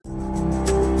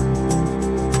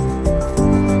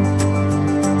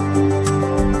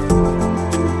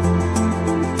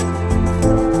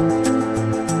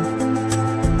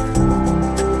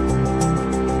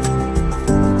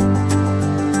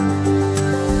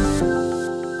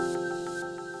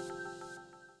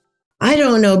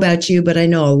don't know about you, but I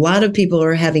know a lot of people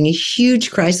are having a huge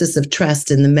crisis of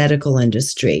trust in the medical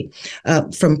industry,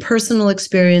 from personal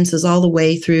experiences all the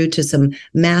way through to some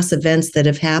mass events that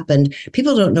have happened.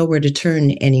 People don't know where to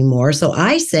turn anymore. So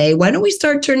I say, why don't we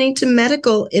start turning to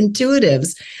medical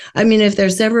intuitives? I mean, if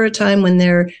there's ever a time when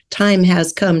their time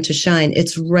has come to shine,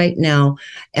 it's right now.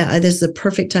 This is a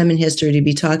perfect time in history to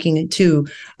be talking to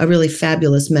a really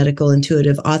fabulous medical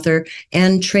intuitive author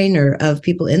and trainer of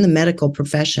people in the medical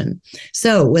profession.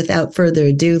 So without further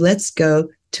ado, let's go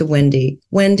to Wendie.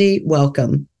 Wendie,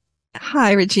 welcome.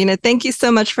 Hi, Regina. Thank you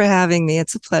so much for having me.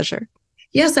 It's a pleasure.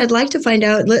 Yes, I'd like to find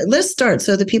out. Let's start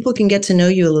so that people can get to know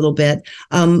you a little bit.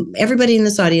 Everybody in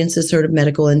this audience has heard of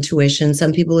medical intuition.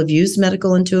 Some people have used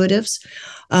medical intuitives,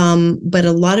 but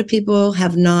a lot of people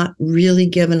have not really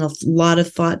given a lot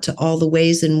of thought to all the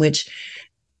ways in which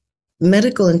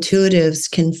medical intuitives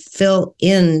can fill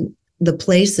in the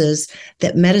places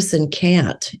that medicine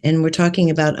can't. And we're talking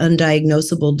about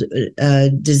undiagnosable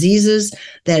diseases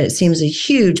that it seems a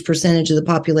huge percentage of the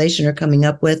population are coming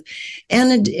up with.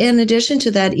 And in addition to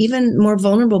that, even more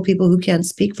vulnerable people who can't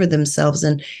speak for themselves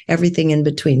and everything in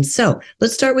between. So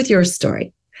let's start with your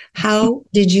story. How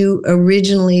did you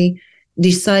originally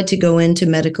decide to go into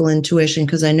medical intuition?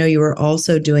 Because I know you were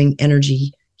also doing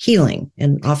energy healing,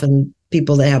 and often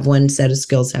people that have one set of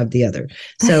skills have the other.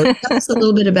 So tell us a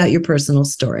little bit about your personal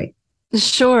story.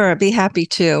 Sure, I'd be happy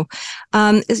to.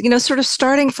 Sort of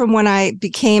starting from when I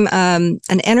became an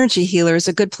energy healer is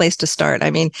a good place to start. I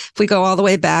mean, if we go all the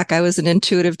way back, I was an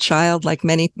intuitive child, like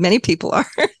many people are,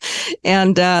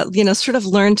 and sort of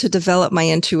learned to develop my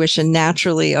intuition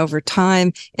naturally over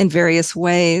time in various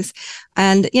ways.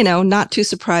 And not too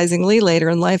surprisingly, later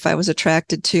in life, I was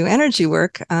attracted to energy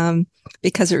work.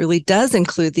 Because it really does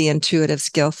include the intuitive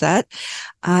skill set.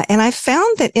 And I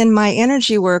found that in my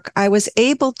energy work, I was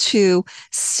able to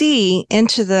see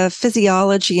into the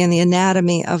physiology and the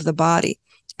anatomy of the body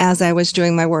as I was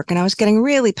doing my work. And I was getting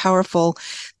really powerful,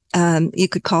 you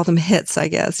could call them hits, I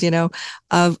guess,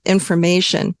 of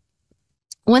information.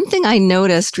 One thing I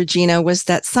noticed, Regina, was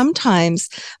that sometimes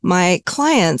my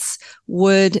clients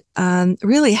would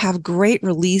really have great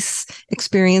release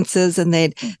experiences, and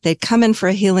they'd come in for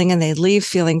a healing and they'd leave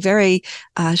feeling very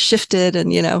shifted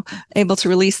and able to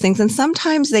release things. And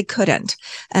sometimes they couldn't,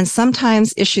 and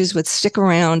sometimes issues would stick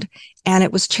around, and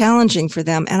it was challenging for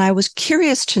them. And I was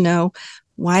curious to know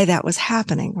why that was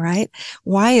happening, right?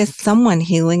 Why is someone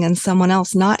healing and someone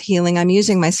else not healing? I'm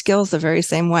using my skills the very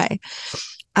same way.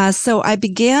 So I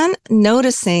began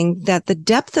noticing that the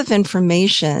depth of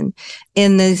information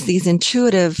in these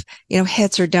intuitive,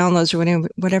 hits or downloads or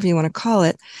whatever you want to call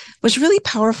it, was really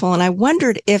powerful. And I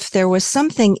wondered if there was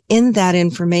something in that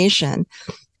information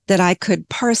that I could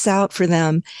parse out for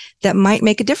them that might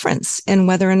make a difference in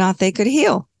whether or not they could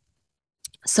heal.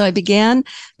 So I began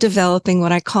developing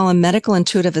what I call a medical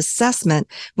intuitive assessment,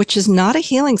 which is not a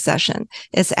healing session.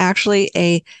 It's actually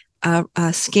a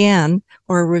scan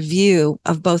or a review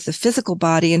of both the physical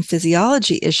body and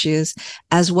physiology issues,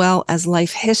 as well as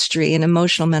life history and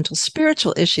emotional, mental,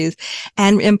 spiritual issues,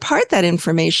 and impart that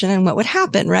information and what would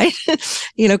happen, right?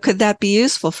 Could that be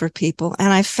useful for people?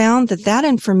 And I found that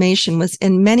information was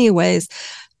in many ways,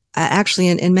 actually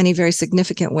in many very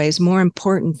significant ways, more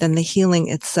important than the healing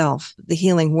itself, the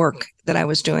healing work that I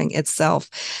was doing itself,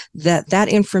 that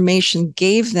information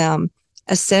gave them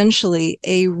essentially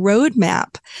a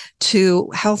roadmap to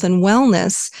health and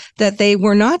wellness that they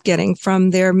were not getting from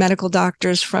their medical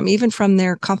doctors, even from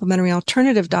their complementary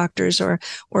alternative doctors or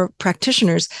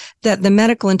practitioners, that the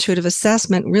medical intuitive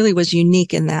assessment really was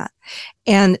unique in that.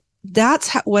 And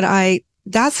that's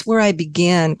where I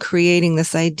began creating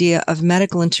this idea of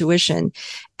medical intuition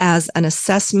as an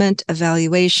assessment,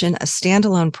 evaluation, a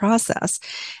standalone process.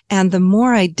 And the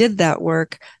more I did that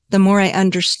work, the more I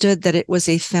understood that it was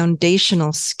a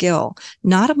foundational skill,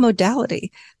 not a modality,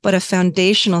 but a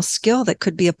foundational skill that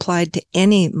could be applied to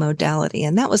any modality.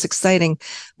 And that was exciting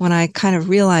when I kind of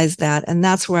realized that. And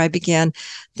that's where I began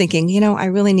thinking, I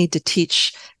really need to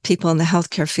teach people in the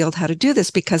healthcare field how to do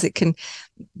this, because it can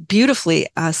beautifully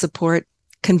support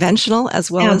conventional as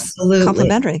well Absolutely. As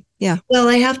complementary. Yeah. Well,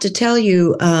 I have to tell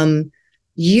you,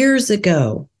 years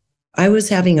ago, I was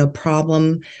having a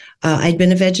problem. I'd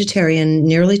been a vegetarian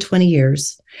nearly 20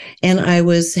 years, and I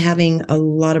was having a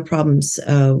lot of problems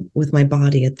with my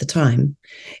body at the time.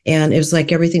 And it was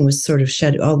like everything was sort of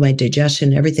shut, all my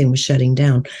digestion, everything was shutting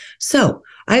down. So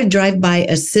I would drive by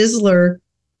a Sizzler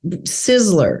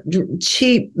sizzler,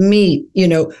 cheap meat,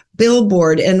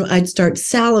 billboard, and I'd start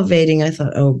salivating. I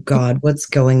thought, oh God, what's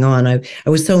going on? I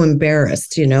was so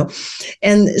embarrassed,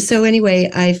 And so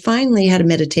anyway, I finally had a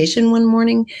meditation one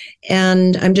morning,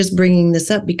 and I'm just bringing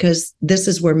this up because this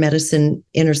is where medicine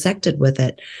intersected with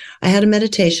it. I had a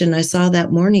meditation. I saw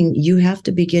that morning, you have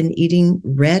to begin eating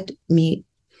red meat.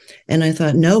 And I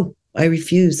thought, no, I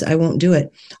refuse. I won't do it.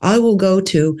 I will go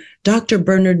to Dr.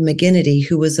 Bernard McGinnity,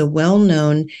 who was a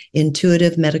well-known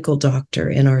intuitive medical doctor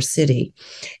in our city.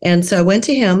 And so I went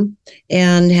to him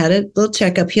and had a little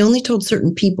checkup. He only told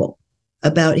certain people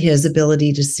about his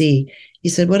ability to see. He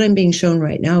said, what I'm being shown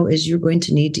right now is you're going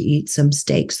to need to eat some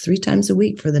steaks 3 times a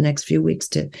week for the next few weeks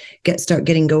to start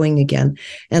getting going again.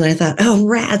 And I thought, oh,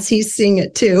 rats, he's seeing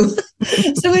it too.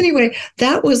 So anyway,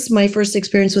 that was my first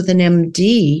experience with an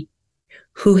MD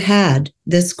who had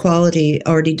this quality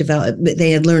already developed.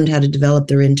 They had learned how to develop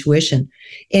their intuition.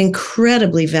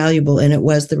 Incredibly valuable, and it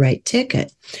was the right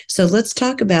ticket. So let's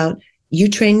talk about you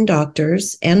train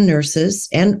doctors and nurses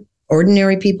and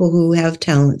ordinary people who have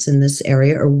talents in this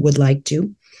area or would like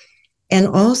to. And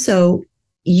also,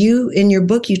 you, in your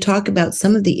book, you talk about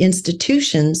some of the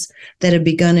institutions that have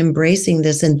begun embracing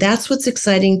this. And that's what's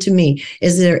exciting to me,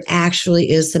 is there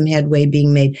actually is some headway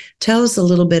being made. Tell us a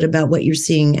little bit about what you're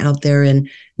seeing out there in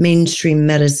mainstream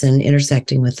medicine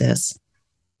intersecting with this.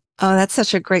 Oh, that's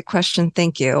such a great question.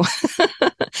 Thank you.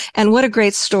 And what a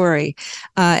great story.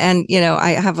 And,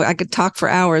 I could talk for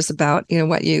hours about,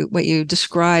 what you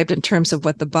described in terms of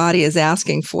what the body is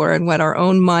asking for and what our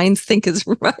own minds think is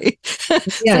right.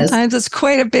 Yes. Sometimes it's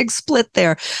quite a big split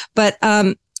there. But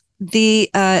I'm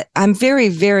very,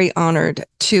 very honored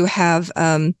to have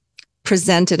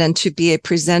presented and to be a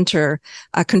presenter,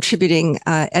 a contributing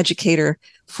educator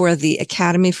for the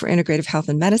Academy for Integrative Health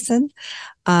and Medicine.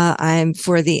 I'm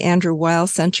for the Andrew Weil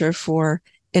Center for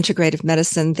Integrative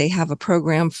Medicine. They have a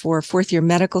program for fourth-year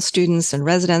medical students and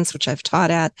residents, which I've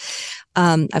taught at.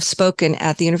 I've spoken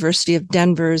at the University of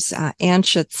Denver's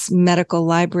Anschutz Medical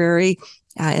Library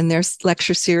in their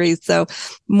lecture series. So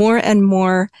more and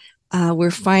more,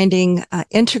 we're finding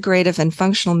integrative and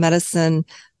functional medicine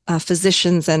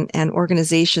physicians and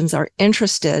organizations are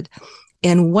interested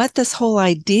in what this whole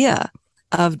idea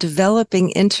of developing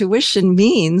intuition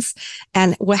means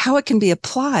and how it can be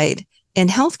applied in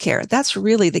healthcare. That's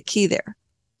really the key there.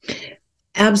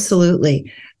 Absolutely.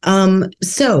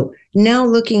 So now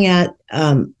looking at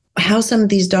how some of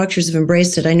these doctors have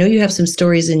embraced it. I know you have some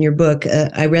stories in your book.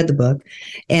 I read the book,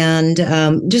 and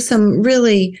just some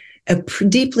really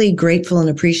deeply grateful and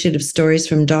appreciative stories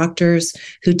from doctors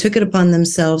who took it upon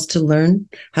themselves to learn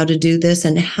how to do this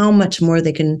and how much more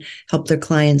they can help their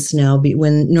clients now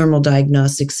when normal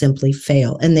diagnostics simply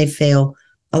fail. And they fail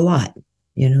a lot.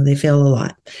 They fail a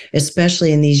lot,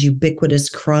 especially in these ubiquitous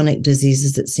chronic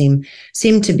diseases that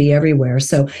seem to be everywhere.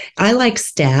 So I like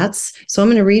stats. So I'm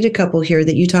going to read a couple here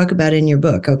that you talk about in your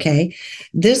book. Okay.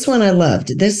 This one I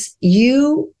loved.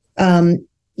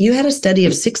 You had a study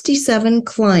of 67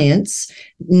 clients,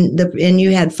 and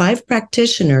you had 5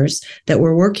 practitioners that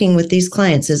were working with these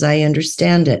clients, as I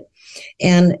understand it.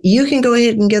 And you can go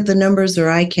ahead and get the numbers, or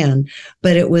I can,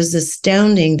 but it was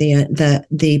astounding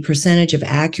the percentage of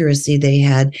accuracy they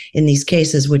had in these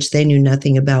cases, which they knew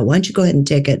nothing about. Why don't you go ahead and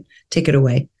take it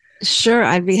away? Sure,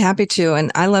 I'd be happy to. And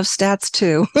I love stats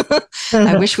too.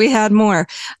 I wish we had more.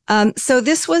 So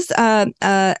this was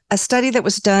a study that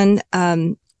was done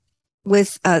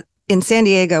in San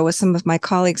Diego with some of my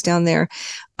colleagues down there,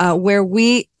 where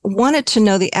we wanted to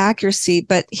know the accuracy.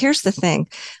 But here's the thing.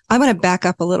 I'm going to back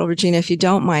up a little, Regina, if you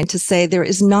don't mind, to say there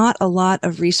is not a lot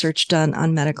of research done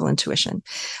on medical intuition.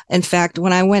 In fact,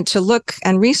 when I went to look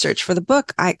and research for the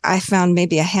book, I found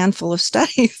maybe a handful of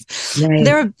studies. Right.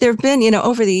 There have been,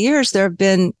 over the years, there have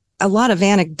been a lot of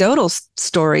anecdotal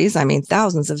stories. I mean,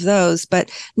 thousands of those,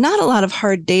 but not a lot of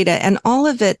hard data, and all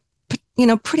of it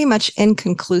pretty much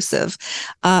inconclusive,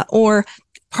 or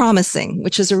promising,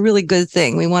 which is a really good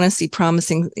thing. We want to see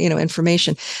promising,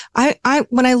 information.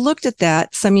 When I looked at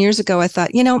that some years ago, I thought,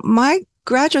 my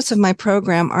graduates of my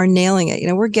program are nailing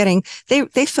it. We're getting,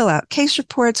 they fill out case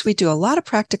reports. We do a lot of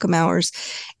practicum hours,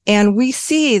 and we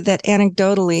see that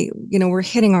anecdotally, we're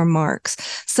hitting our marks.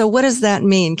 So what does that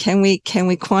mean? Can we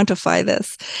quantify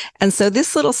this? And so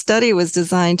this little study was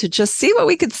designed to just see what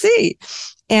we could see.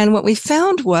 And what we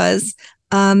found was,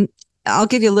 I'll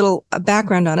give you a little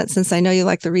background on it, since I know you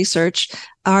like the research.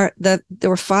 There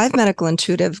were 5 medical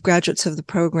intuitive graduates of the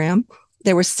program.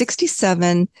 There were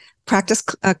 67 practice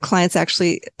clients,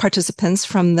 actually participants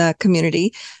from the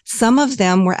community. Some of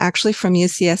them were actually from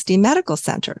UCSD Medical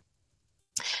Center.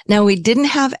 Now, we didn't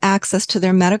have access to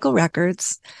their medical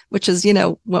records, which is,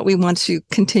 what we want to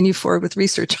continue forward with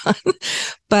research on.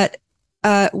 But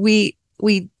we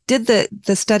did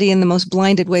the study in the most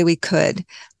blinded way we could.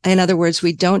 In other words,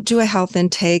 we don't do a health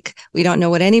intake. We don't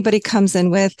know what anybody comes in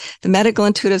with. The medical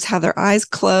intuitives have their eyes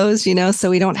closed, so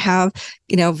we don't have,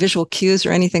 visual cues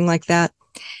or anything like that.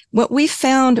 What we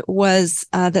found was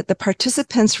that the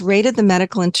participants rated the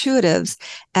medical intuitives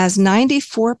as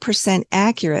 94%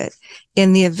 accurate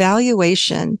in the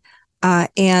evaluation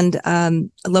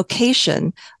and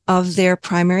location of their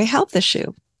primary health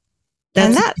issue.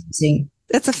 That's amazing.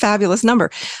 That's a fabulous number.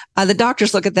 The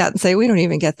doctors look at that and say, we don't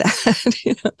even get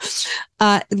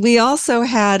that. We also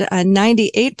had a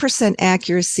 98%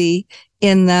 accuracy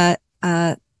in the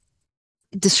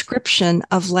description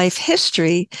of life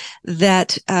history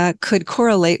that could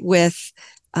correlate with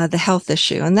the health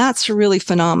issue. And that's really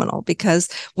phenomenal, because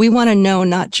we want to know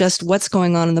not just what's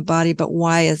going on in the body, but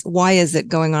why is it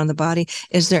going on in the body?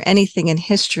 Is there anything in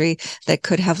history that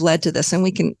could have led to this? And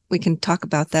we can talk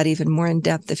about that even more in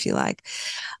depth if you like.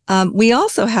 We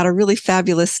also had a really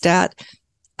fabulous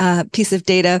piece of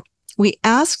data. We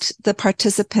asked the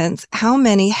participants how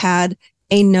many had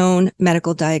a known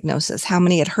medical diagnosis, how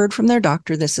many had heard from their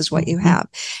doctor, this is what you have.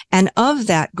 And of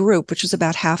that group, which was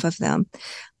about half of them,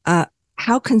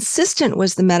 how consistent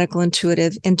was the medical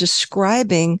intuitive in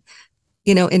describing,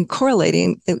 in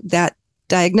correlating that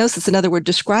diagnosis? In other words,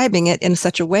 describing it in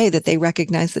such a way that they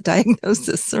recognize the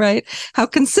diagnosis, right? How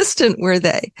consistent were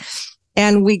they?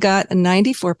 And we got a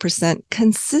 94%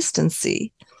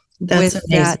 consistency. That's with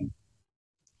amazing. That.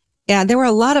 Yeah, there were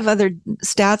a lot of other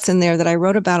stats in there that I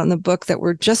wrote about in the book that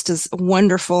were just as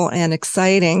wonderful and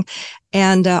exciting.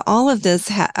 And all of this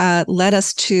led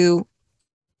us to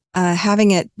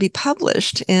having it be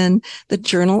published in the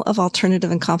Journal of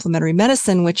Alternative and Complementary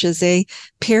Medicine, which is a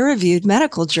peer-reviewed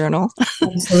medical journal.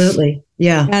 Absolutely.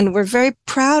 Yeah. And we're very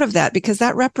proud of that, because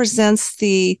that represents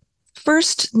the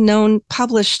first known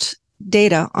published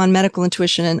data on medical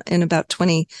intuition in about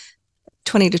 20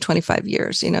 to 25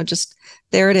 years, just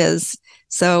there it is.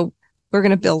 So we're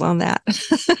going to build on that.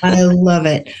 I love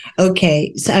it.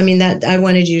 Okay. So, I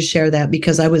wanted you to share that,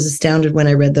 because I was astounded when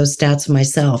I read those stats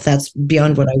myself. That's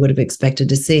beyond what I would have expected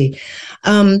to see.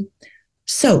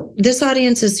 So this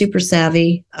audience is super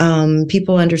savvy.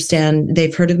 People understand,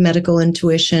 they've heard of medical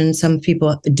intuition. Some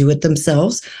people do it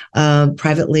themselves,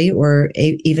 privately or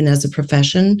even as a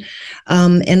profession.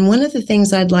 And one of the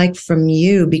things I'd like from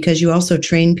you, because you also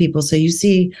train people, so you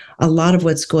see a lot of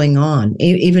what's going on,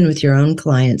 even with your own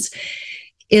clients,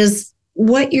 is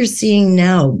what you're seeing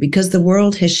now, because the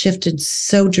world has shifted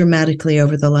so dramatically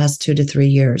over the last 2 to 3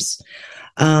 years.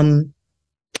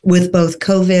 With both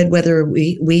COVID, whether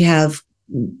we have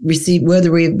received, whether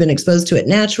we've been exposed to it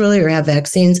naturally or have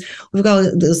vaccines, we've got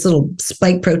this little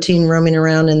spike protein roaming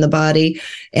around in the body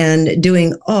and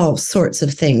doing all sorts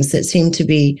of things that seem to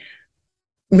be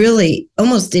really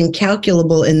almost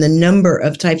incalculable in the number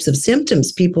of types of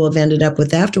symptoms people have ended up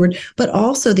with afterward, but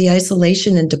also the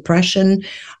isolation and depression,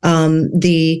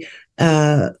 the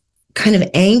kind of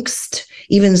angst,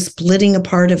 even splitting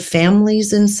apart of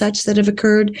families and such that have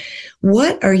occurred.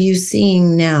 What are you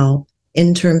seeing now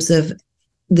in terms of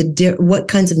what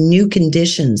kinds of new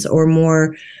conditions or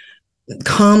more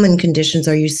common conditions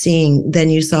are you seeing than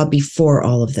you saw before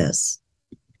all of this?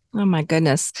 Oh, my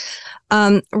goodness.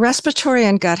 Respiratory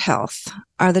and gut health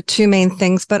are the two main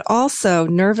things, but also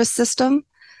nervous system,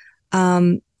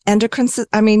 endocrine.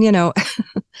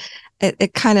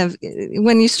 It kind of,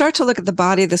 when you start to look at the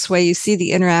body this way, you see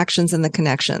the interactions and the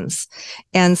connections.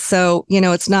 And so,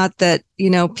 it's not that,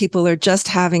 people are just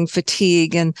having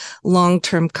fatigue and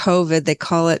long-term COVID. They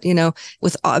call it,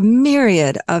 with a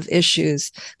myriad of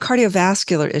issues,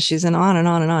 cardiovascular issues, and on and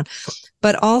on and on.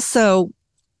 But also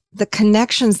the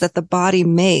connections that the body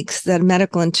makes that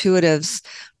medical intuitives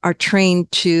are trained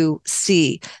to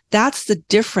see. That's the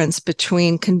difference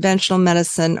between conventional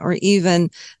medicine or even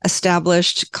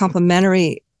established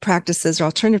complementary practices or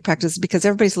alternative practices, because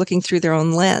everybody's looking through their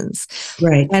own lens.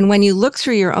 Right. And when you look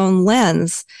through your own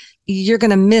lens, you're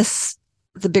going to miss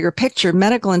the bigger picture.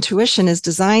 Medical intuition is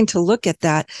designed to look at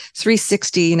that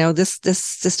 360, this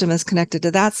system is connected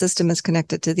to that system is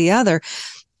connected to the other.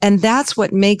 And that's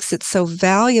what makes it so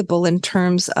valuable in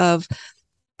terms of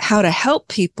how to help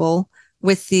people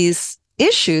with these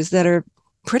issues that are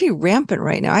pretty rampant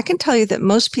right now. I can tell you that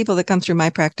most people that come through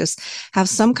my practice have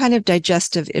some kind of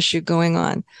digestive issue going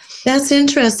on. That's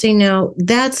interesting. Now,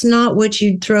 that's not what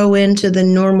you'd throw into the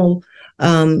normal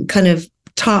kind of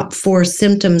top 4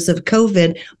 symptoms of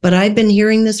COVID, but I've been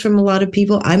hearing this from a lot of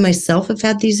people. I myself have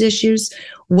had these issues.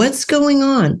 What's going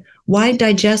on? Why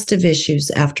digestive issues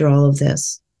after all of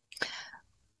this?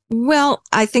 Well,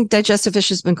 I think digestive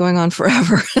issues have been going on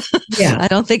forever. Yeah. I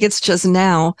don't think it's just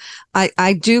now.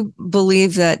 I do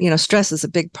believe that, stress is a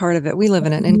big part of it. We live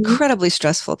in an incredibly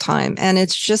stressful time, and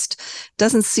it's just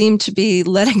doesn't seem to be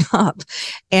letting up.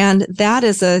 And that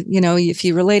is if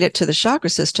you relate it to the chakra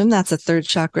system, that's a third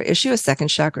chakra issue, a second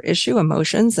chakra issue,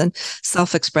 emotions and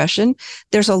self-expression.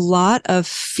 There's a lot of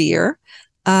fear.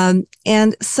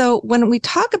 And so when we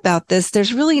talk about this,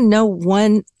 there's really no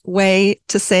one way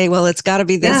to say, well, it's got to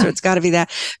be this or it's got to be that,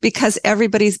 because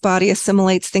everybody's body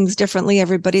assimilates things differently.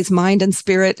 Everybody's mind and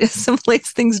spirit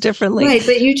assimilates things differently. Right.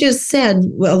 But you just said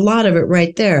a lot of it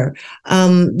right there.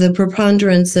 The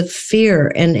preponderance of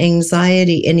fear and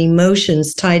anxiety and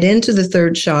emotions tied into the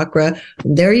third chakra.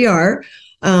 There you are.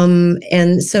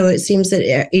 And so it seems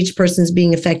that each person's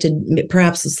being affected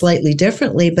perhaps slightly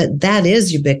differently, but that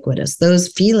is ubiquitous.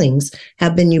 Those feelings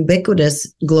have been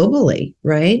ubiquitous globally,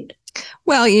 right?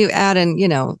 Well, you add in,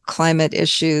 climate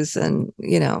issues and,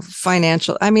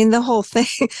 financial. I mean, the whole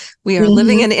thing. We are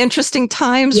living in interesting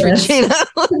times, yes. Regina.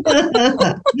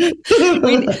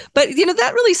 But,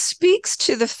 that really speaks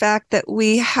to the fact that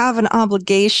we have an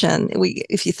obligation.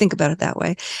 If you think about it that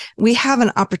way, we have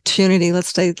an opportunity.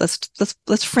 Let's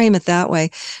frame it that way,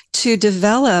 to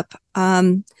develop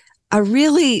a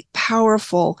really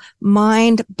powerful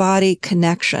mind-body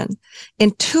connection,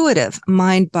 intuitive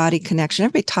mind-body connection.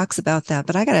 Everybody talks about that,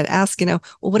 but I got to ask, well,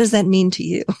 what does that mean to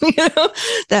you?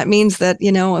 That means that,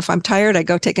 if I'm tired, I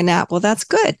go take a nap. Well, that's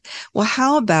good. Well,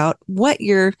 how about what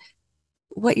your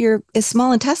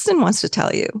small intestine wants to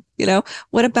tell you?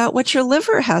 What about what your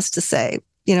liver has to say,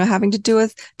 having to do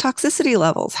with toxicity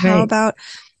levels? How Right. about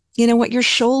what your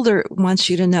shoulder wants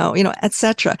you to know, et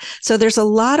cetera. So there's a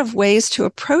lot of ways to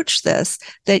approach this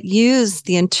that use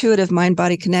the intuitive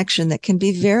mind-body connection that can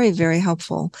be very, very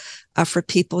helpful for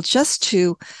people just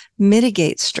to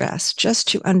mitigate stress, just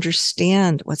to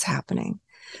understand what's happening.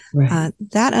 Right.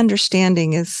 That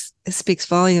understanding speaks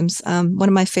volumes. One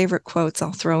of my favorite quotes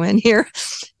I'll throw in here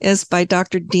is by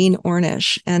Dr. Dean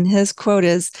Ornish. And his quote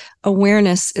is,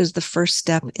 "Awareness is the first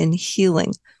step in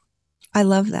healing." I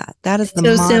love that. That is the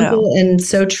motto. So simple and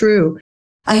so true.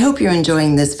 I hope you're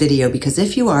enjoying this video, because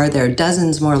if you are, there are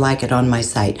dozens more like it on my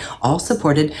site, all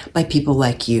supported by people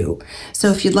like you. So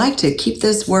if you'd like to keep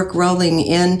this work rolling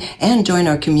in and join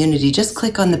our community, just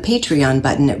click on the Patreon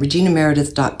button at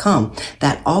reginameredith.com.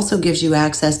 That also gives you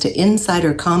access to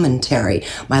insider commentary,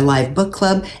 my live book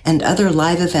club, and other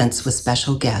live events with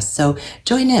special guests. So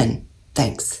join in.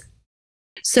 Thanks.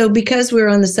 So because we're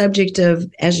on the subject of,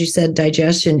 as you said,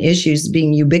 digestion issues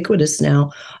being ubiquitous now,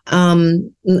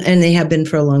 and they have been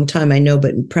for a long time, I know,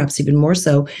 but perhaps even more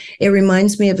so, it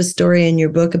reminds me of a story in your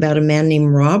book about a man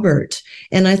named Robert.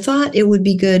 And I thought it would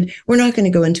be good. We're not going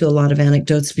to go into a lot of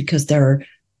anecdotes because there are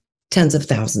tens of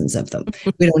thousands of them.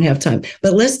 We don't have time.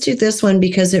 But let's do this one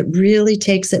because it really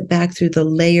takes it back through the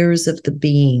layers of the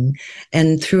being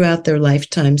and throughout their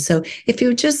lifetime. So if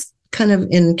you just kind of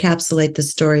encapsulate the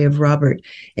story of Robert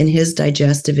and his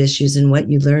digestive issues and what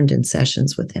you learned in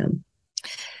sessions with him.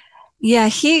 Yeah,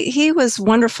 he was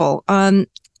wonderful.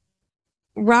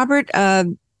 Robert was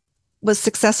a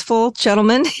successful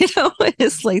gentleman, in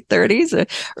his late 30s or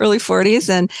early 40s,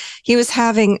 and he was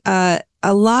having a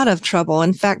lot of trouble.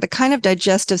 In fact, the kind of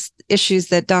digestive issues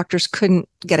that doctors couldn't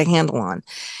get a handle on.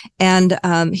 And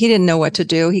he didn't know what to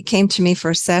do. He came to me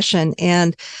for a session.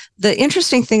 And the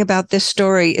interesting thing about this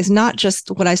story is not just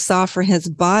what I saw for his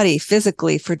body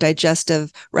physically for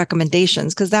digestive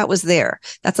recommendations, because that was there.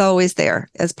 That's always there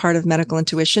as part of medical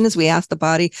intuition. As we ask the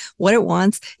body what it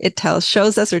wants, it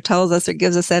shows us or tells us or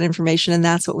gives us that information. And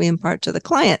that's what we impart to the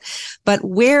client. But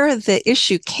where the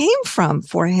issue came from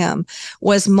for him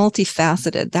was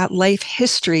multifaceted, that life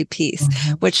history piece,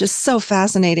 which is so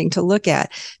fascinating to look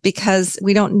at, because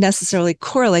we don't necessarily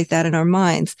correlate that in our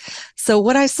minds. So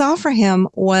what I saw for him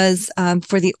was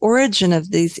for the origin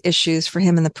of these issues for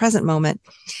him in the present moment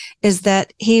is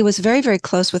that he was very, very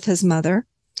close with his mother.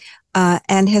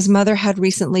 And his mother had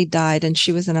recently died, and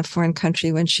she was in a foreign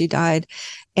country when she died.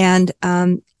 And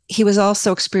he was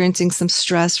also experiencing some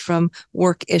stress from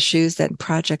work issues and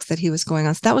projects that he was going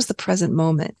on. So that was the present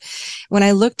moment. When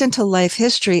I looked into life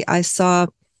history, I saw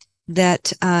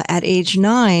that at age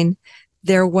 9,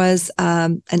 there was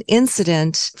an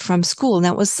incident from school. And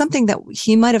that was something that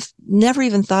he might have never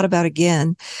even thought about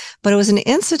again. But it was an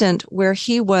incident where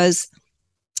he was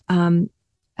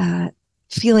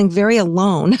feeling very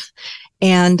alone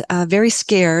and very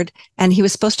scared. And he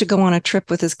was supposed to go on a trip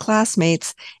with his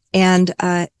classmates. And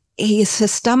his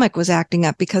stomach was acting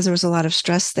up because there was a lot of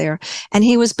stress there. And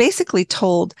he was basically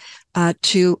told,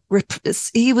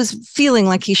 he was feeling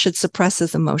like he should suppress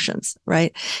his emotions,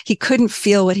 right? He couldn't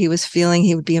feel what he was feeling.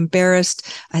 He would be embarrassed.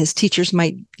 His teachers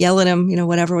might yell at him,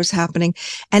 whatever was happening.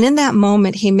 And in that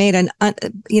moment, he made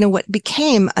what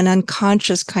became an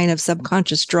unconscious kind of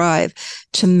subconscious drive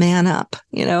to man up.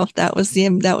 That was the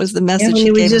message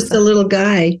he was just a little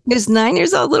guy. He was 9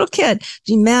 years old, little kid.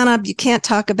 You man up. You can't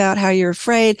talk about how you're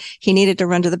afraid. He needed to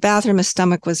run to the bathroom. His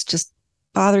stomach was just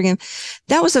bothering him.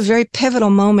 That was a very pivotal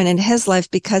moment in his life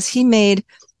because he made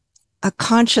a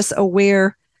conscious,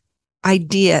 aware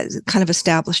idea kind of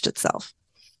established itself.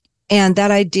 And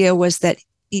that idea was that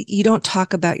you don't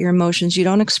talk about your emotions. You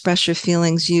don't express your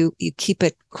feelings. You keep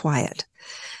it quiet.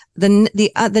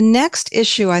 The next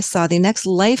issue I saw, the next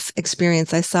life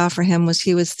experience I saw for him was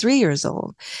he was 3 years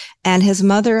old and his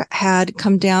mother had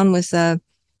come down with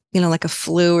like a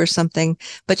flu or something,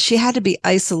 but she had to be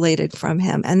isolated from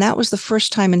him. And that was the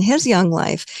first time in his young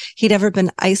life he'd ever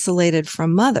been isolated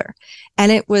from mother.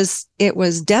 And it was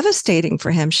devastating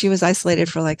for him. She was isolated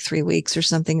for like 3 weeks or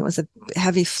something. It was a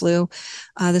heavy flu.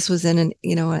 This was in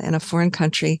a foreign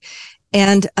country.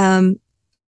 And,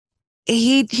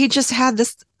 he just had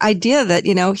this idea that,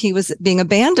 he was being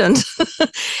abandoned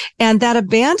and that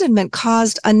abandonment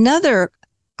caused another,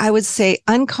 I would say,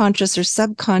 unconscious or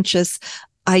subconscious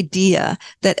idea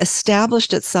that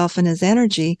established itself in his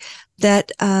energy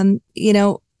that,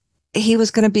 he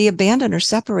was going to be abandoned or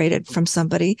separated from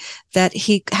somebody, that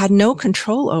he had no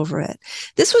control over it.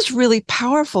 This was really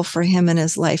powerful for him in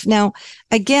his life. Now,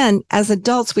 again, as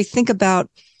adults, we think about,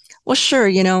 well, sure,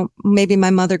 maybe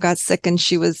my mother got sick and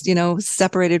she was,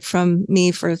 separated from me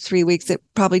for 3 weeks. It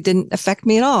probably didn't affect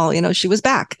me at all. She was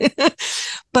back.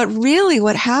 But really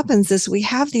what happens is we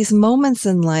have these moments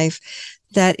in life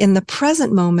that in the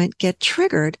present moment get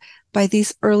triggered by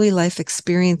these early life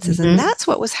experiences. Mm-hmm. And that's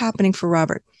what was happening for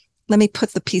Robert. Let me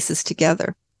put the pieces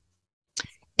together.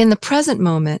 In the present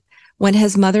moment, when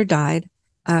his mother died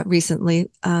recently,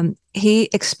 he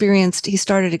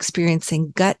started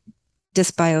experiencing gut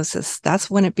dysbiosis. That's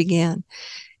when it began.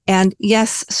 And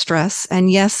yes, stress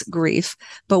and yes, grief.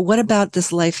 But what about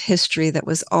this life history that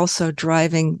was also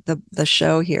driving the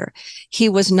show here? He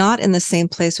was not in the same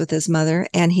place with his mother,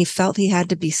 and he felt he had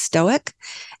to be stoic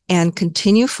and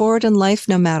continue forward in life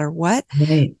no matter what.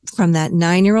 Right. From that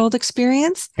 9-year-old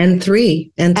experience and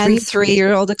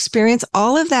 3-year-old experience,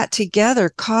 all of that together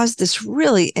caused this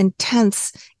really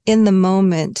intense, in the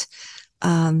moment,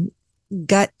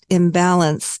 gut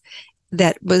imbalance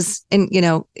that was,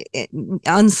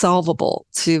 unsolvable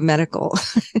to medical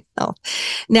health.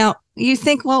 Now, you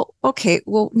think, well, okay,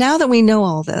 now that we know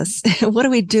all this, what do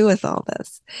we do with all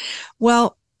this?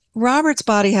 Well, Robert's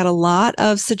body had a lot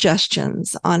of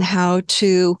suggestions on how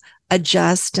to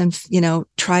adjust and,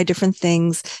 try different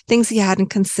things he hadn't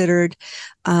considered.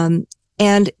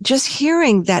 And just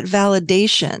hearing that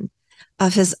validation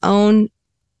of his own,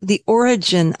 the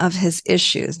origin of his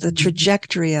issues, the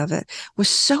trajectory of it was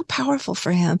so powerful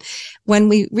for him. When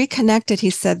we reconnected,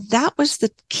 he said that was the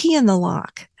key in the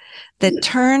lock that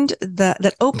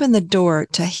that opened the door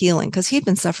to healing, because he'd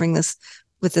been suffering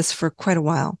with this for quite a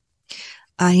while.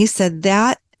 He said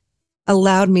that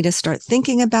allowed me to start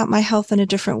thinking about my health in a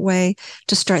different way,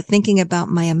 to start thinking about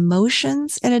my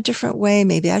emotions in a different way.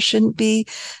 Maybe I shouldn't be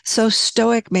so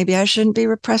stoic. Maybe I shouldn't be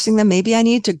repressing them. Maybe I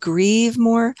need to grieve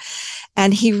more.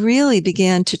 And he really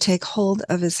began to take hold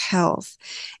of his health.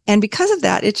 And because of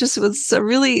that, it just was a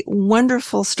really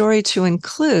wonderful story to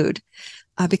include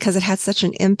because it had such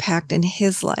an impact in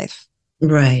his life.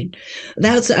 Right.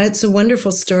 It's a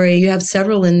wonderful story. You have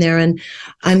several in there. And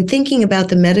I'm thinking about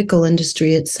the medical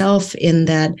industry itself in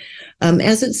that,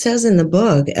 as it says in the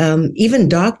book, even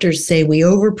doctors say we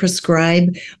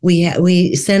overprescribe,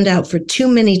 we send out for too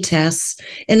many tests,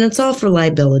 and it's all for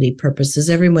liability purposes.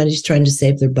 Everybody's trying to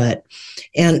save their butt.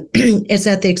 And it's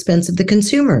at the expense of the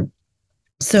consumer.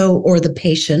 Or the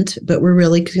patient, but we're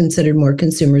really considered more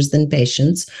consumers than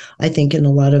patients, I think, in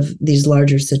a lot of these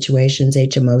larger situations,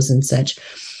 HMOs and such.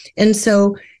 And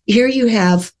so here you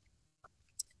have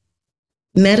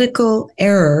medical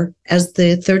error as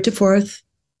the third to fourth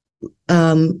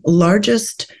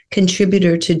largest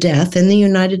contributor to death in the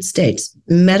United States,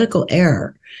 medical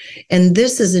error. And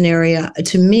this is an area,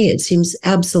 to me, it seems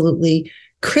absolutely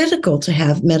critical to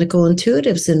have medical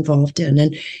intuitives involved in.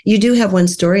 And you do have one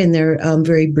story in there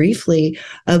very briefly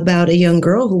about a young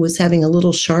girl who was having a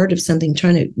little shard of something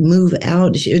trying to move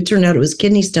out. It turned out it was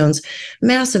kidney stones,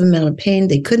 massive amount of pain.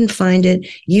 They couldn't find it.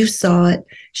 You saw it.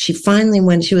 She finally,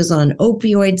 when she was on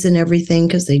opioids and everything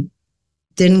because they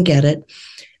didn't get it,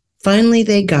 Finally,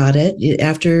 they got it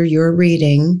after your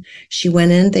reading. She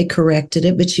went in, they corrected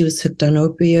it, but she was hooked on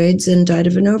opioids and died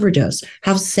of an overdose.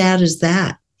 How sad is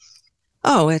that?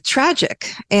 Oh, it's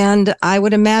tragic. And I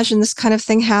would imagine this kind of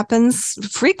thing happens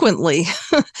frequently.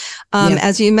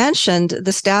 As you mentioned,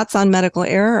 the stats on medical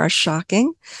error are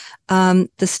shocking. The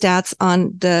stats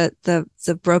on the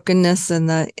brokenness and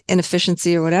the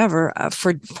inefficiency or whatever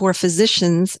for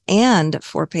physicians and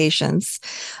for patients,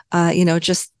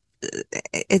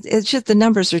 it's just the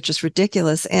numbers are just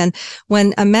ridiculous. And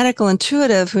when a medical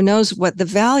intuitive who knows what the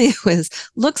value is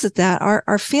looks at that,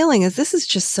 our feeling is this is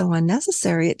just so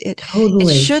unnecessary. It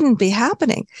shouldn't be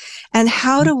happening. And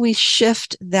how do we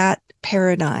shift that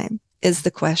paradigm is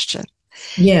the question.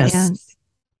 Yes. And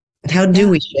how do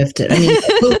we shift it? I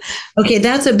mean, okay,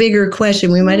 that's a bigger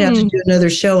question. We might have to do another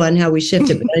show on how we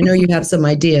shift it, but I know you have some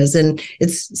ideas and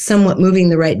it's somewhat moving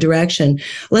the right direction.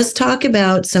 Let's talk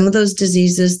about some of those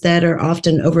diseases that are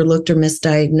often overlooked or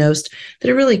misdiagnosed that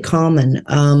are really common.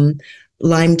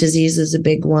 Lyme disease is a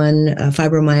big one.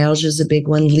 Fibromyalgia is a big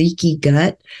one. Leaky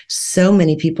gut. So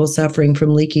many people suffering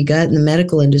from leaky gut, and the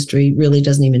medical industry really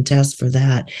doesn't even test for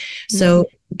that. So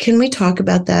can we talk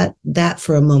about that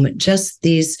for a moment? Just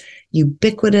these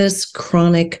ubiquitous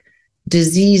chronic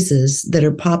diseases that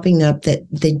are popping up that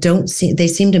they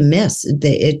seem to miss.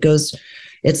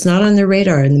 It's not on their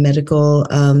radar in the medical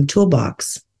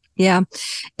toolbox. Yeah,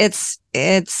 it's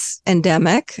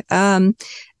endemic. I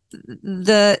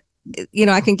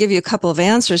can give you a couple of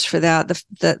answers for that.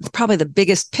 Probably the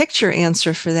biggest picture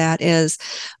answer for that is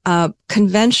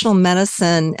conventional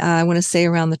medicine. I want to say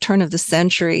around the turn of the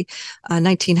century,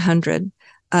 1900,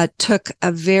 took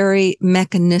a very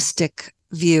mechanistic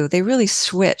view. They really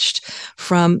switched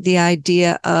from the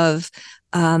idea of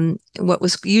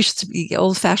what used to be the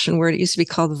old-fashioned word. It used to be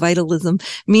called vitalism,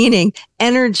 meaning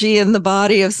energy in the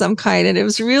body of some kind. And it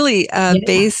was really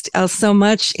based so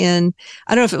much in,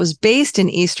 I don't know if it was based in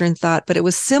Eastern thought, but it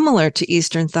was similar to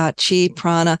Eastern thought, chi,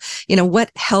 prana,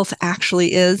 what health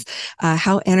actually is,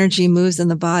 how energy moves in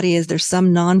the body. Is there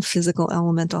some non-physical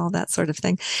element, all that sort of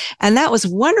thing. And that was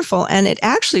wonderful. And it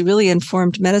actually really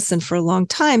informed medicine for a long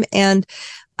time. And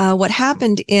what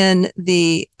happened in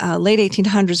the late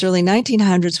 1800s, early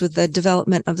 1900s with the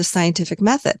development of the scientific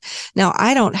method. Now,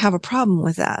 I don't have a problem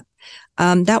with that.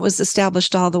 That was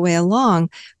established all the way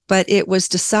along, but it was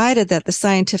decided that the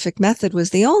scientific method was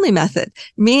the only method,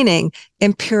 meaning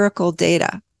empirical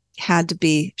data had to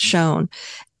be shown.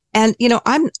 And,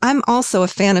 I'm also a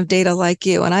fan of data like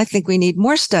you, and I think we need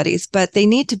more studies, but they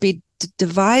need to be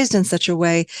devised in such a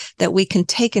way that we can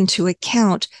take into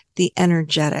account the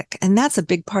energetic. And that's a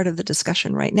big part of the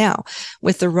discussion right now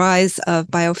with the rise of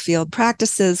biofield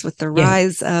practices, with the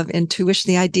rise of intuition,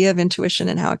 the idea of intuition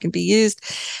and how it can be used.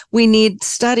 We need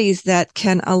studies that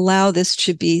can allow this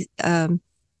to be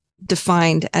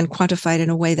defined and quantified in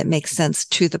a way that makes sense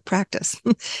to the practice.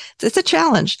 It's a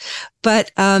challenge,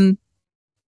 but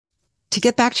to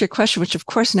get back to your question, which of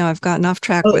course now I've gotten off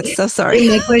track with, so sorry.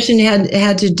 My question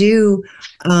had to do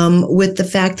with the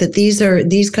fact that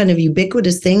these kind of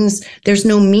ubiquitous things, there's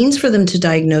no means for them to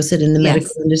diagnose it in the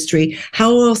medical industry. How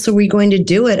else are we going to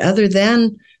do it other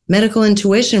than medical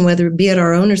intuition, whether it be it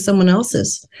our own or someone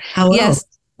else's? How else?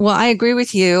 Well, I agree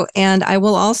with you. And I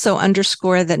will also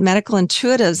underscore that medical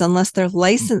intuitives, unless they're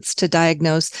licensed to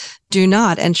diagnose, do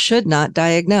not and should not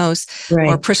diagnose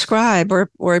or prescribe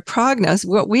or prognose.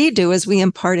 What we do is we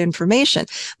impart information.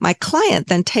 My client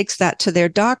then takes that to their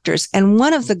doctors. And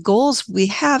one of the goals we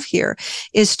have here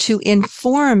is to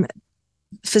inform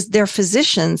their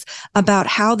physicians about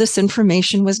how this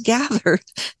information was gathered.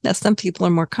 Now, some people are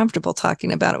more comfortable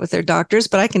talking about it with their doctors,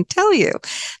 but I can tell you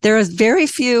there are very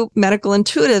few medical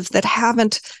intuitives that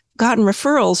haven't gotten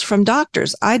referrals from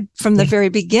doctors. From the very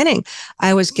beginning,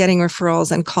 I was getting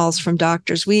referrals and calls from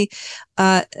doctors.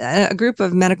 A group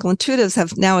of medical intuitives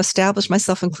have now established,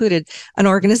 myself included, an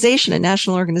organization, a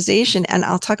national organization, and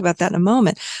I'll talk about that in a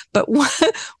moment. But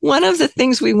one of the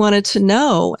things we wanted to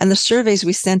know, and the surveys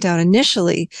we sent out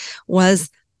initially,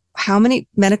 was how many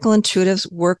medical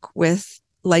intuitives work with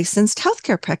licensed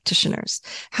healthcare practitioners.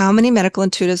 How many medical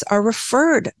intuitives are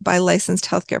referred by licensed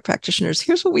healthcare practitioners?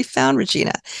 Here's what we found,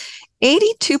 Regina.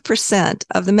 82%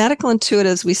 of the medical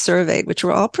intuitives we surveyed, which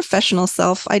were all professional,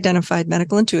 self-identified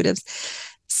medical intuitives,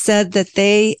 said that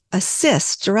they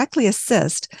directly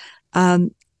assist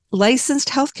licensed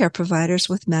healthcare providers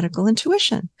with medical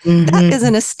intuition. Mm-hmm. That is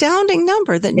an astounding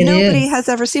number that nobody has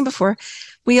ever seen before.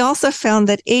 We also found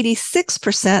that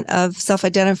 86% of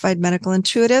self-identified medical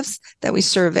intuitives that we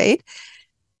surveyed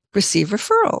receive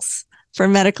referrals for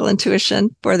medical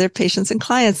intuition for their patients and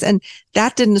clients. And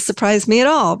that didn't surprise me at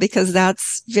all because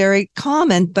that's very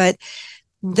common. But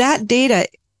that data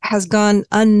has gone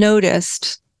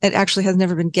unnoticed. It actually has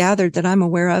never been gathered that I'm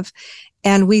aware of.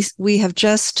 And we have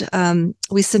just,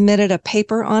 we submitted a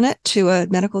paper on it to a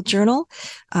medical journal.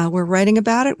 We're writing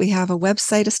about it. We have a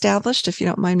website established, if you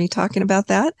don't mind me talking about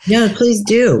that. Yeah, please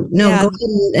do. No, Yeah. go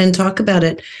ahead and talk about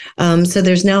it. So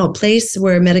there's now a place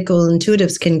where medical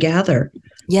intuitives can gather.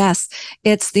 Yes,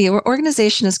 the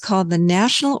organization is called the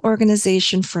National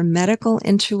Organization for Medical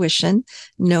Intuition,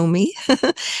 NOMI,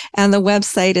 and the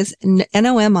website is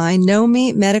NOMI,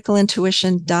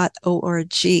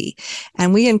 NOMImedicalintuition.org.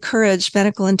 And we encourage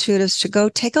medical intuitives to go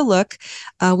take a look.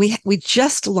 We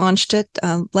just launched it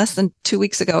less than 2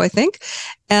 weeks ago, I think,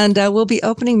 and we'll be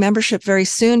opening membership very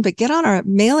soon. But get on our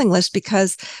mailing list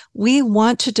because we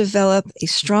want to develop a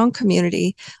strong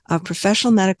community of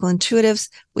professional medical intuitives.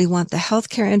 We want the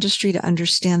healthcare industry to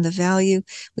understand the value.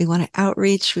 We want to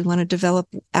outreach. We want to develop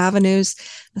avenues.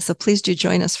 So please do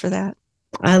join us for that.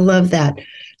 I love that.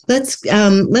 Let's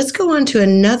go on to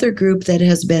another group that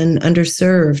has been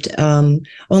underserved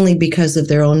only because of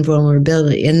their own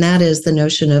vulnerability, and that is the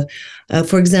notion of,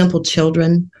 for example,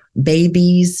 children,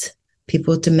 babies,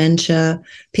 people with dementia,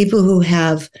 people who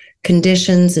have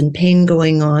conditions and pain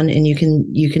going on, and you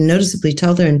can noticeably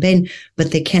tell they're in pain,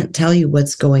 but they can't tell you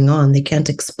what's going on. They can't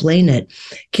explain it.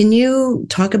 Can you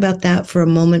talk about that for a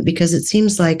moment? Because it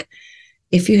seems like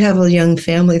if you have a young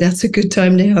family, that's a good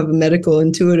time to have a medical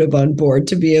intuitive on board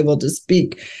to be able to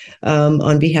speak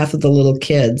on behalf of the little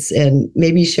kids, and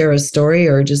maybe share a story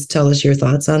or just tell us your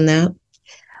thoughts on that.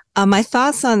 My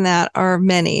thoughts on that are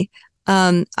many.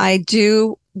 I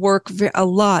do work a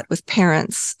lot with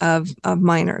parents of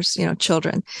minors,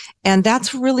 children. And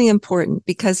that's really important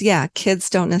because, kids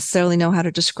don't necessarily know how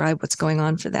to describe what's going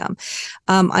on for them.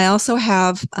 I also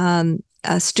have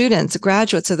students,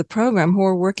 graduates of the program who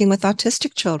are working with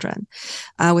autistic children,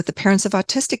 with the parents of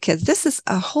autistic kids. This is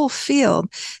a whole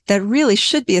field that really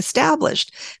should be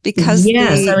established because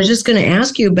I was just going to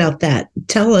ask you about that.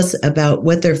 Tell us about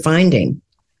what they're finding.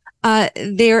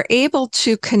 They're able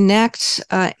to connect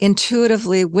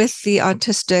intuitively with the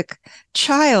autistic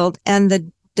child.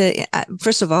 And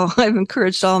first of all, I've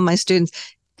encouraged all of my students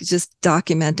to just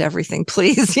document everything,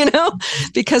 please,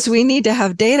 because we need to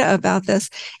have data about this.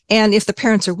 And if the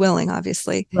parents are willing,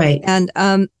 obviously. Right. And,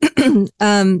 and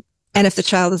if the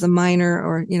child is a minor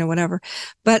or, whatever,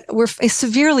 but we're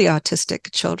severely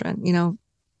autistic children,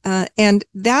 and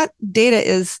that data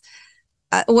is,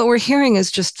 what we're hearing is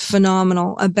just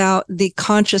phenomenal about the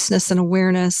consciousness and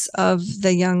awareness of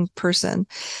the young person,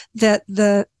 that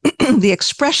the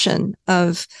expression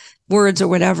of words or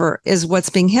whatever is what's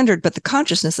being hindered, but the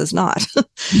consciousness is not.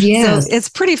 Yes. So it's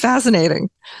pretty fascinating.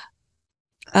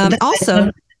 Also,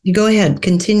 go ahead,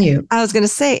 continue. I was going to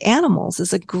say animals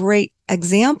is a great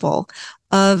example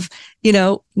of,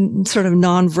 sort of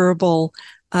nonverbal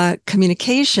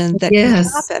communication that can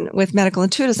happen with medical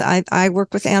intuitives. I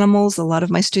work with animals. A lot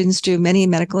of my students do. Many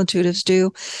medical intuitives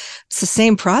do. It's the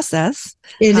same process.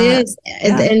 It is.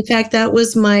 Yeah. In fact, that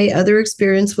was my other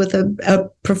experience with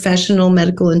a professional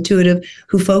medical intuitive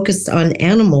who focused on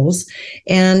animals.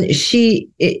 And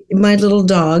my little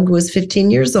dog was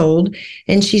 15 years old,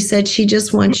 and she said she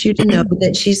just wants you to know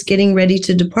that she's getting ready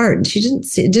to depart. And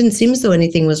it didn't seem as though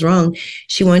anything was wrong.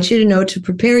 She wants you to know to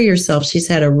prepare yourself. She's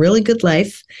had a really good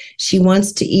life. She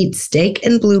wants to eat steak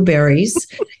and blueberries,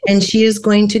 and she is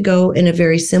going to go in a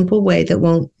very simple way that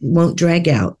won't drag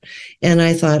out. And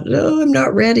I thought, I'm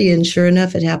not ready. And sure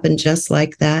enough, it happened just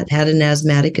like that. Had an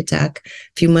asthmatic attack a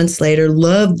few months later,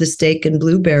 loved the steak and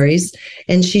blueberries.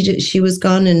 And she was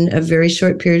gone in a very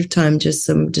short period of time, just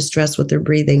some distress with her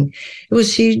breathing.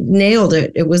 She nailed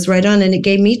it. It was right on. And it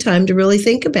gave me time to really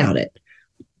think about it.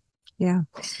 Yeah.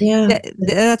 Yeah.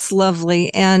 That's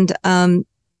lovely. And,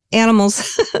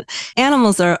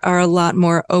 animals are a lot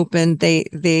more open.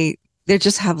 They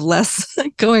just have less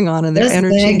going on in their less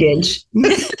energy.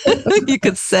 Baggage. You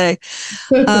could say.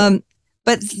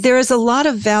 But there is a lot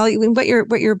of value in what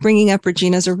you're bringing up,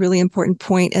 Regina, is a really important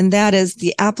point, and that is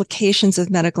the applications of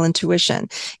medical intuition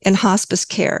in hospice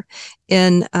care,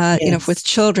 in with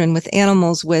children, with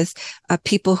animals, with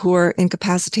people who are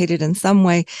incapacitated in some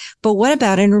way. But what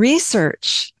about in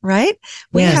research, right?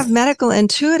 We have medical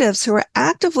intuitives who are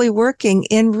actively working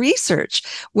research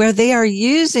where they are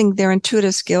using their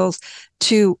intuitive skills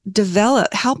to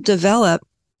help develop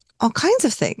all kinds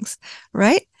of things,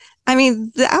 right? I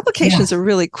mean, the applications are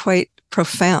really quite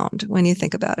profound when you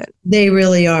think about it. They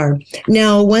really are.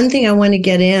 Now, one thing I want to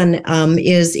get in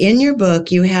is in your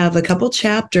book, you have a couple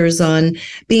chapters on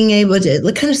being able to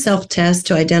kind of self-test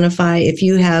to identify if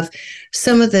you have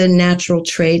some of the natural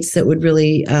traits that would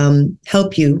really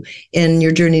help you in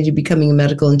your journey to becoming a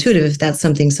medical intuitive, if that's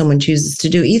something someone chooses to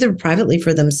do, either privately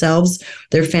for themselves,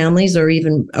 their families,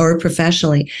 or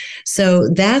professionally. So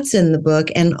that's in the book.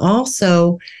 And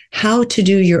also how to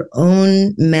do your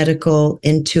own medical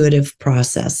intuitive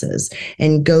processes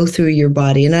and go through your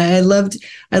body. And I loved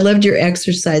your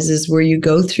exercises where you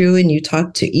go through and you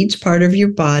talk to each part of your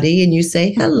body and you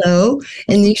say hello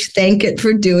and you thank it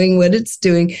for doing what it's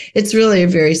doing. It's really a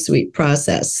very sweet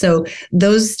process. So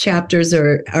those chapters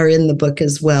are in the book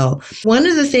as well. One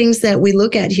of the things that we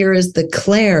look at here is the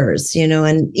clairs,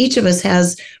 and each of us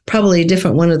has probably a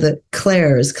different one of the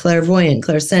clairs, clairvoyant,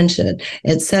 clairsentient,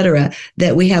 etc.,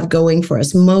 that we have going for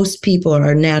us. Most people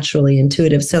are naturally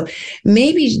intuitive. So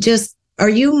maybe are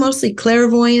you mostly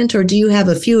clairvoyant, or do you have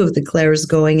a few of the clairs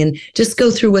going? And just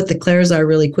go through what the clairs are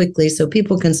really quickly so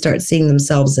people can start seeing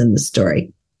themselves in the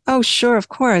story. Oh, sure. Of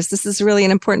course. This is really an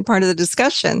important part of the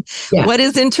discussion. Yeah. What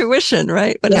is intuition,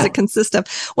 right? What does it consist of?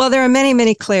 Well, there are many,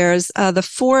 many clairs. The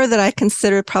four that I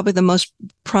consider probably the most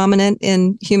prominent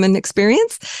in human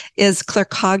experience is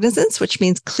claircognizance, which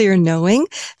means clear knowing,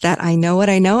 that I know what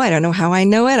I know. I don't know how I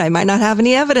know it. I might not have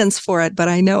any evidence for it, but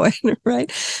I know it,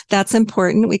 right? That's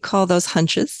important. We call those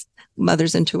hunches,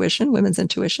 mother's intuition, women's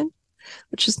intuition,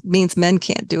 which means men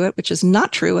can't do it, which is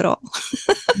not true at all.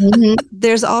 Mm-hmm.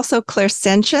 There's also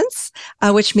clairsentience,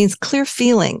 which means clear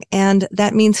feeling. And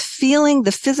that means feeling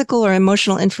the physical or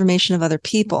emotional information of other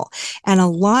people. And a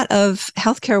lot of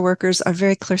healthcare workers are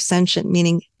very clairsentient,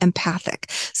 meaning empathic.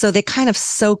 So they kind of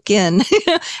soak in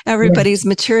everybody's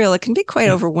material. It can be quite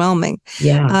overwhelming.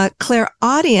 Yeah.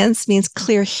 Clairaudience means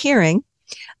clear hearing.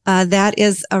 That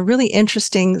is a really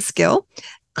interesting skill.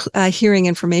 Hearing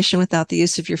information without the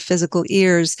use of your physical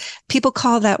ears. People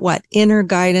call that what? Inner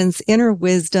guidance, inner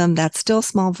wisdom, that still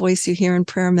small voice you hear in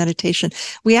prayer and meditation.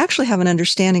 We actually have an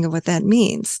understanding of what that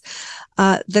means.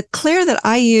 The clair that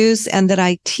I use and that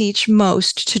I teach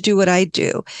most to do what I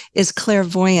do is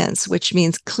clairvoyance, which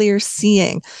means clear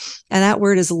seeing. And that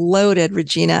word is loaded,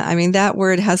 Regina. I mean, that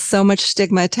word has so much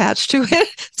stigma attached to it.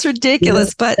 It's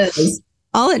ridiculous, but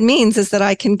all it means is that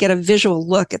I can get a visual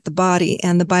look at the body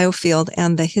and the biofield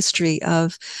and the history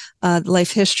of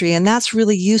life history. And that's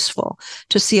really useful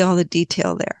to see all the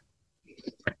detail there.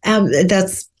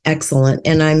 That's excellent.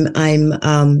 And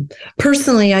I'm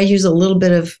personally, I use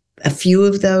a few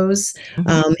of those.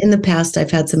 Mm-hmm. In the past, I've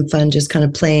had some fun just kind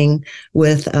of playing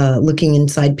with looking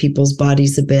inside people's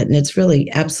bodies a bit. And it's really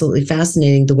absolutely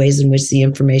fascinating the ways in which the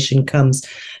information comes.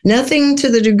 Nothing to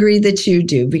the degree that you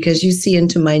do, because you see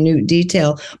into minute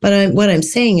detail. But what I'm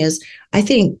saying is, I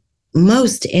think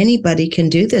most anybody can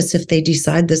do this if they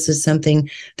decide this is something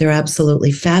they're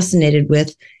absolutely fascinated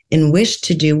with and wish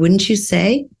to do. Wouldn't you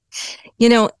say?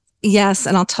 Yes.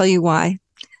 And I'll tell you why.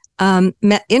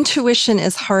 Intuition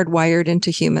is hardwired into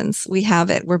humans. We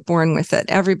have it. We're born with it.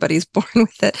 Everybody's born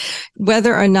with it.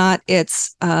 Whether or not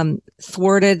it's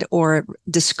thwarted or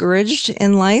discouraged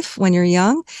in life when you're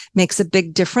young makes a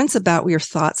big difference about your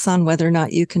thoughts on whether or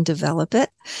not you can develop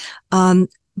it.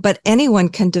 But anyone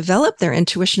can develop their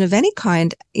intuition of any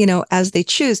kind, as they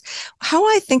choose. How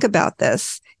I think about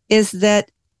this is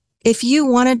that if you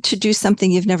wanted to do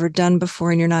something you've never done before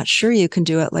and you're not sure you can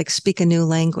do it, like speak a new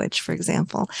language, for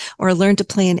example, or learn to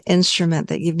play an instrument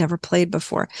that you've never played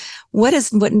before, what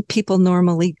people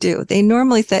normally do? They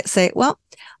normally say, well,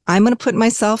 I'm going to put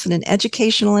myself in an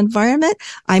educational environment.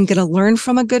 I'm going to learn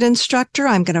from a good instructor.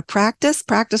 I'm going to practice.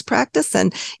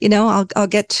 And, I'll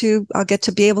get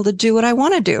to be able to do what I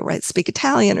want to do, right? Speak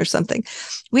Italian or something.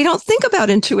 We don't think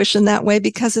about intuition that way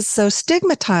because it's so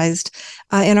stigmatized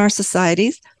in our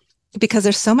societies, because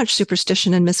there's so much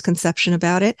superstition and misconception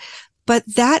about it. But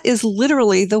that is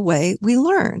literally the way we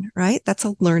learn, right? That's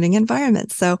a learning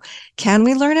environment. So can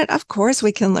we learn it? Of course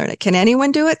we can learn it. Can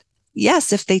anyone do it?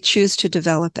 Yes, if they choose to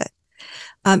develop it.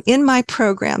 In my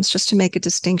programs, just to make a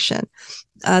distinction,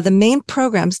 the main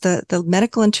programs, the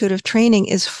medical intuitive training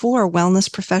is for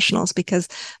wellness professionals, because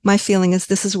my feeling is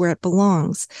this is where it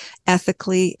belongs,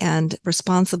 ethically and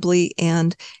responsibly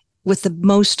and with the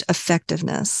most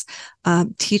effectiveness.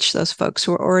 Teach those folks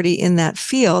who are already in that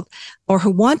field or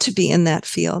who want to be in that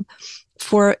field.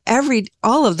 For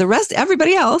all of the rest,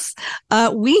 everybody else,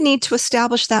 we need to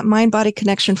establish that mind-body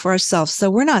connection for ourselves. So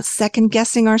we're not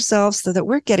second-guessing ourselves, so that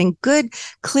we're getting good,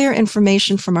 clear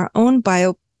information from our own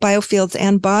biofields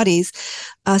and bodies,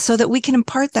 so that we can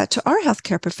impart that to our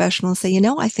healthcare professional and say,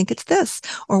 I think it's this,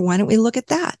 or why don't we look at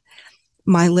that?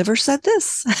 my liver said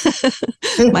this.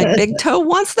 My big toe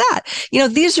wants that.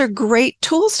 These are great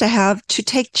tools to have to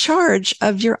take charge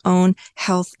of your own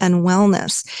health and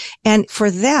wellness. And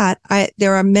for that,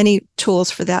 there are many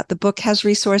tools for that. The book has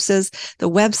resources. The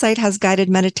website has guided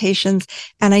meditations.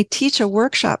 And I teach a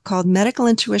workshop called Medical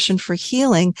Intuition for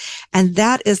Healing. And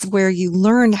that is where you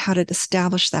learn how to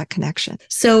establish that connection.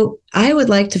 So I would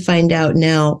like to find out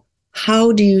now,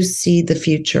 how do you see the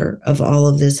future of all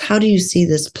of this? How do you see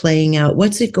this playing out?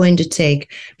 What's it going to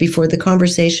take before the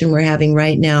conversation we're having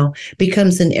right now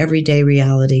becomes an everyday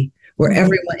reality, where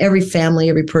every family,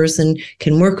 every person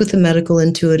can work with a medical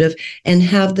intuitive and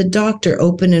have the doctor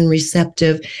open and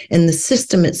receptive and the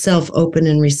system itself open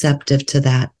and receptive to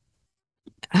that?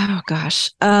 Oh,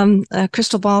 gosh.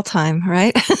 Crystal ball time,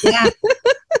 right? Yeah.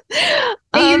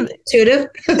 Intuitive.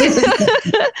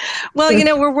 Well,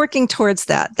 we're working towards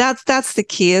that. That's the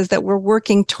key, is that we're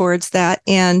working towards that.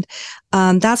 And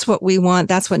that's what we want.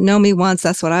 That's what Nomi wants.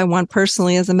 That's what I want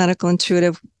personally as a medical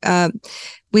intuitive.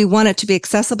 We want it to be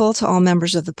accessible to all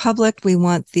members of the public. We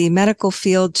want the medical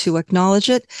field to acknowledge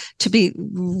it, to be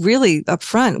really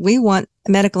upfront. We want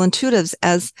medical intuitives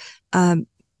as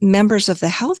members of the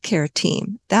healthcare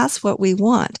team. That's what we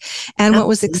want. And what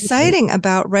was exciting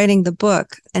about writing the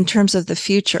book in terms of the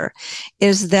future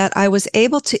is that I was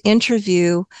able to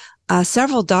interview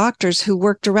several doctors who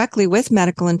work directly with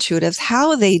medical intuitives,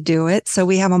 how they do it. So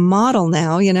we have a model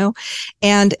now,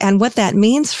 and what that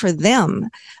means for them.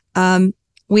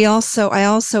 I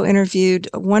also interviewed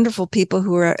wonderful people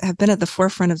who have been at the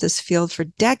forefront of this field for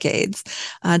decades.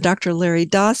 Dr. Larry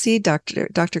Dossie,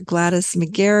 Dr. Gladys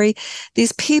McGarry.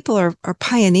 These people are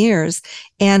pioneers,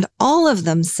 and all of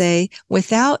them say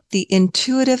without the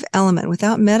intuitive element,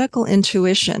 without medical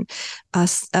intuition,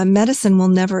 medicine will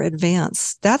never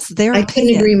advance. That's their opinion. I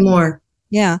couldn't agree more.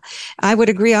 Yeah, I would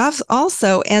agree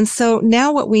also. And so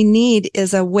now what we need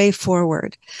is a way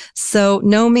forward. So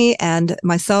Nomi and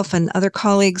myself and other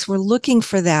colleagues were looking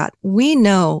for that. We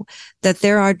know that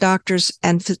there are doctors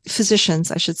and physicians,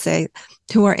 I should say,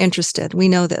 who are interested. We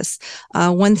know this.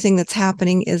 One thing that's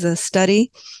happening is a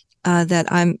study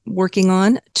that I'm working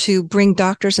on to bring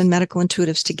doctors and medical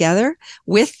intuitives together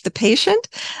with the patient,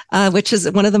 which is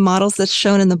one of the models that's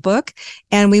shown in the book.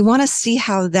 And we want to see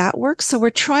how that works. So we're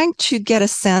trying to get a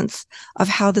sense of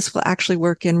how this will actually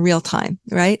work in real time,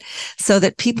 right? So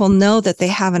that people know that they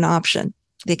have an option.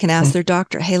 They can ask their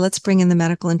doctor, hey, let's bring in the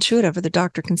medical intuitive, or the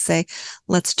doctor can say,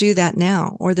 let's do that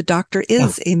now. Or the doctor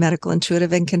is a medical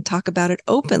intuitive and can talk about it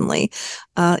openly,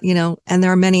 and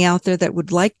there are many out there that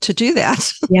would like to do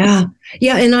that. Yeah.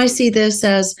 And I see this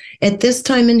as, at this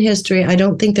time in history, I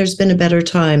don't think there's been a better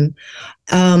time.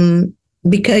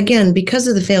 Because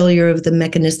of the failure of the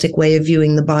mechanistic way of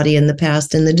viewing the body in the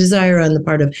past, and the desire on the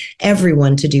part of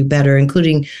everyone to do better,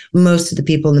 including most of the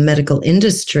people in the medical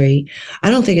industry, I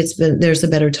don't think there's a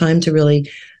better time to really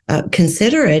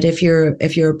consider it. If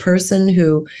you're a person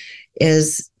who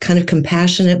is kind of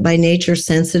compassionate by nature,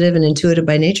 sensitive and intuitive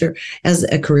by nature, as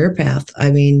a career path,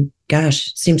 I mean, gosh,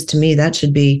 it seems to me that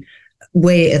should be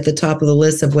way at the top of the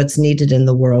list of what's needed in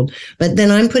the world. But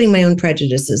then I'm putting my own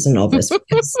prejudices in all this,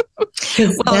 because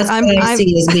that's what I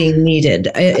see as being needed.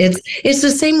 It's the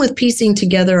same with piecing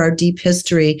together our deep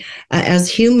history as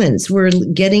humans. We're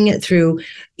getting it through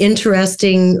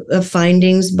interesting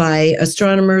findings by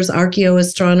astronomers,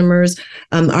 archaeoastronomers,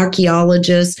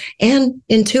 archaeologists, and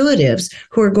intuitives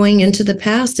who are going into the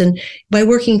past. And by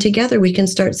working together, we can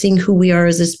start seeing who we are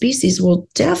as a species. Well,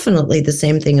 definitely the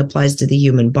same thing applies to the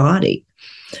human body.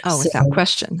 Oh, without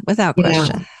question. Without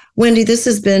question. Wendie, this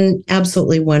has been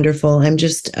absolutely wonderful.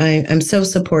 I'm so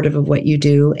supportive of what you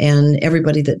do and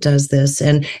everybody that does this.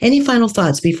 And any final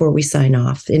thoughts before we sign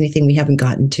off? Anything we haven't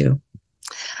gotten to?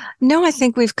 No, I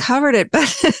think we've covered it,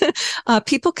 but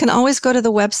people can always go to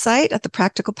the website at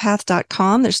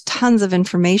thepracticalpath.com. There's tons of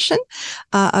information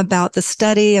about the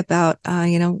study, about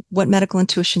what medical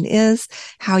intuition is,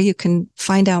 how you can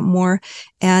find out more,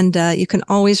 and you can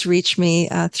always reach me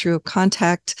through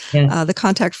the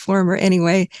contact form, or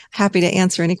anyway. Happy to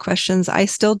answer any questions. I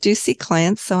still do see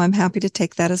clients, so I'm happy to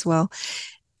take that as well.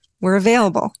 We're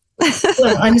available.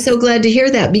 Well, I'm so glad to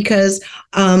hear that, because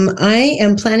I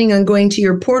am planning on going to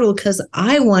your portal, because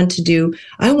I want to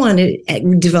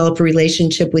develop a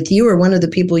relationship with you, or one of the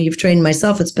people you've trained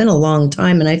myself. It's been a long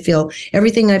time, and I feel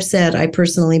everything I've said, I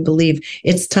personally believe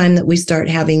it's time that we start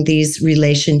having these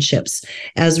relationships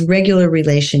as regular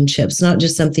relationships, not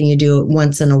just something you do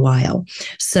once in a while.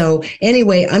 So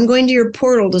anyway, I'm going to your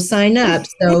portal to sign up.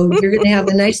 So you're going to have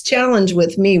a nice challenge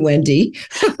with me, Wendie.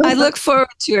 I look forward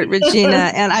to it,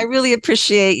 Regina, and I I really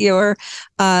appreciate your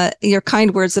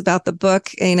kind words about the book.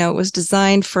 You know, it was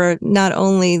designed for not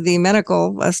only the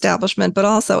medical establishment, but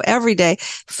also everyday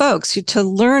folks to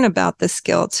learn about the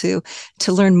skill, to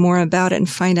learn more about it and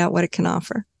find out what it can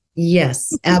offer.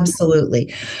 Yes,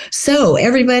 absolutely. So,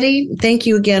 everybody, thank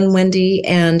you again, Wendie.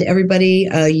 And everybody,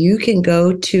 you can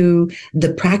go to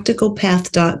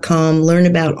thepracticalpath.com, learn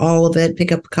about all of it,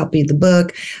 pick up a copy of the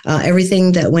book,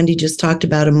 everything that Wendie just talked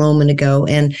about a moment ago.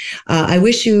 And I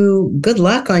wish you good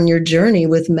luck on your journey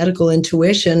with medical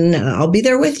intuition. I'll be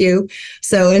there with you.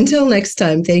 So, until next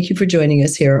time, thank you for joining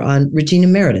us here on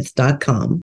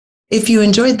reginameredith.com. If you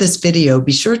enjoyed this video,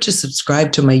 be sure to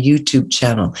subscribe to my YouTube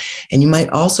channel. And you might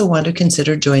also want to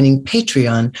consider joining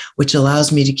Patreon, which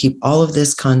allows me to keep all of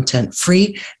this content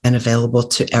free and available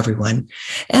to everyone.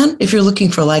 And if you're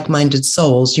looking for like-minded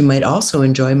souls, you might also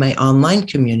enjoy my online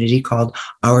community called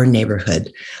Our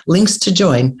Neighborhood. Links to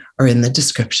join are in the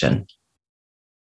description.